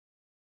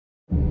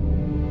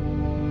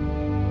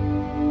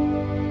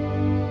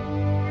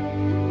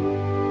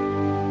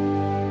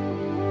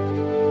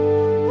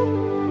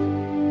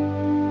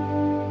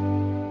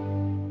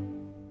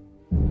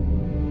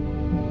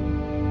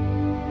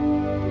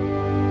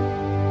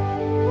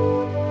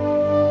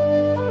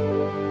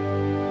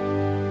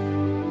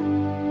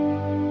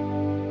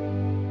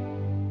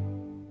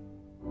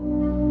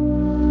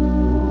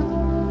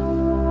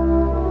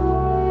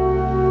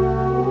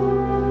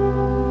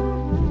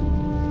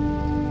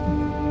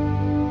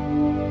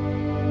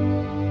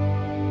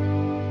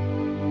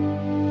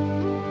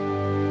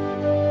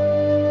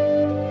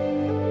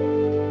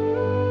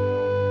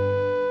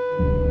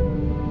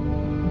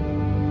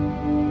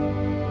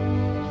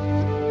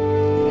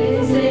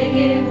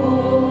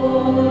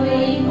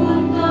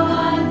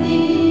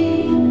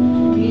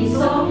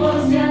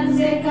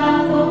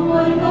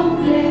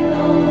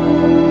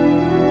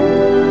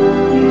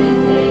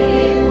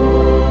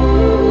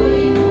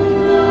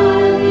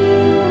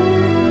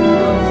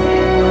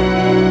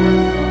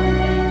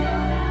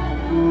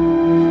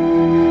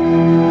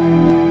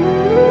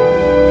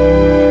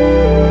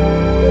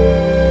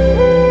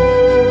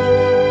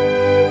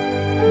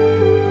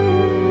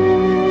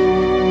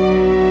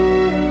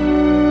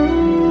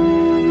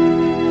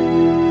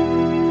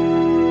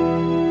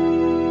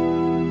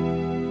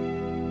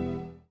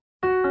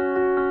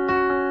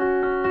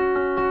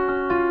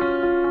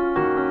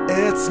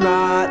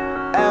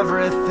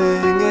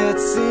everything it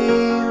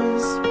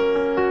seems.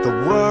 The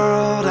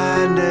world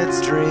and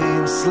its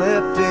dreams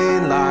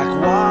slipping like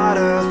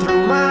water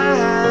through my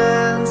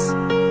hands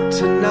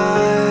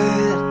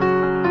tonight.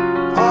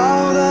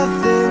 All the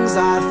things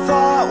I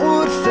thought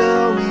would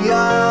fill me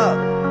up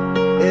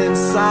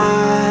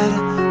inside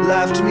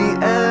left me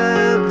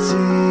empty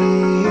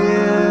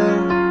here,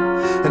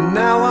 and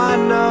now I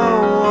know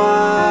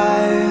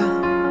why.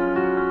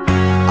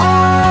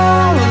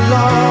 All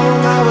along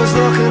I was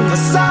looking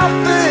for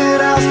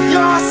something else.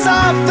 You're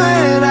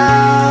something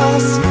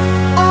else.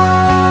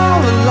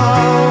 All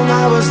along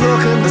I was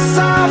looking for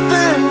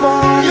something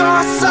more.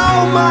 You're so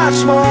much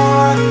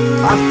more.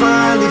 I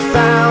finally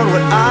found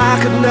what I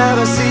could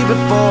never see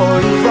before.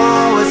 You've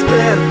always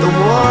been the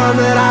one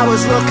that I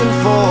was looking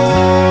for.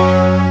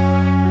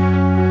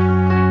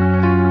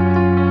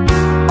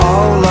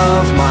 All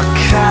of my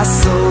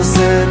castles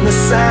in the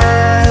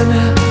sand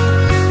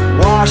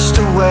washed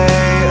away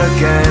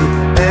again,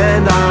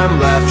 and I'm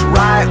left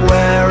right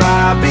where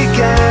I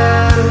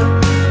began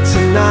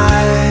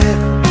tonight.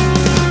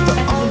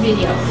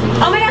 Video.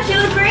 Oh my gosh, you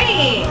look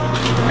great!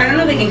 I don't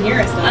know if they can hear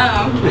us though.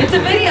 Oh, it's a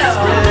video.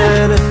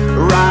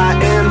 Right